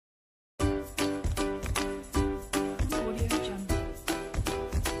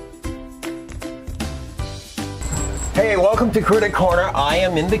Hey, welcome to Critter Corner. I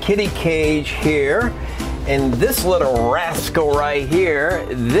am in the kitty cage here, and this little rascal right here,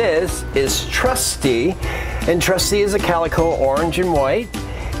 this is Trusty, and Trusty is a calico orange and white,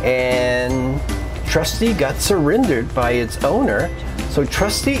 and Trusty got surrendered by its owner. So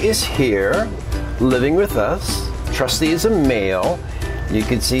Trusty is here living with us. Trusty is a male. You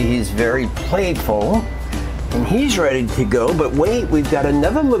can see he's very playful, and he's ready to go. But wait, we've got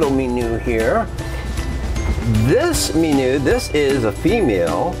another little Minu here. This Minu, this is a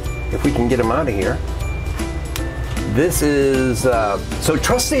female, if we can get him out of here. This is, so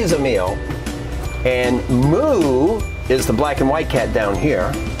Trusty is a male, and Moo is the black and white cat down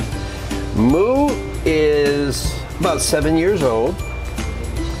here. Moo is about 7 years old,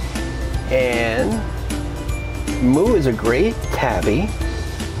 and Moo is a great tabby.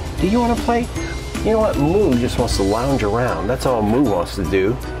 Do you want to play? You know what, Moo just wants to lounge around. That's all Moo wants to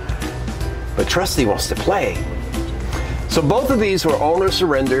do. But Trusty wants to play. So both of these were owner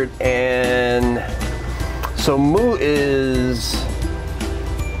surrendered, and so Moo is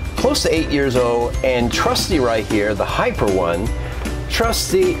close to 8 years old, and Trusty right here, the hyper one,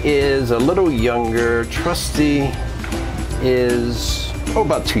 Trusty is a little younger. Trusty is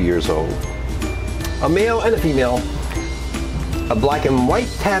about 2 years old. A male and a female, a black and white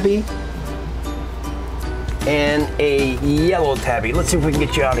tabby, and a yellow tabby. Let's see if we can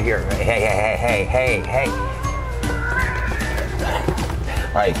get you out of here. Hey.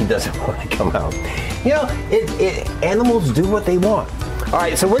 All right, he doesn't want to come out. You know, animals do what they want. All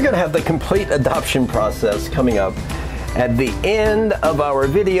right, so we're gonna have the complete adoption process coming up at the end of our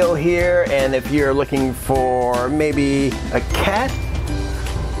video here. And if you're looking for maybe a cat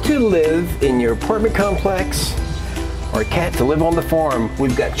to live in your apartment complex, or a cat to live on the farm,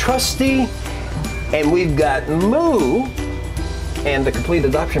 we've got Trusty, and we've got Moo, and the complete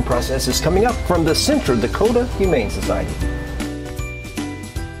adoption process is coming up from the Central Dakota Humane Society.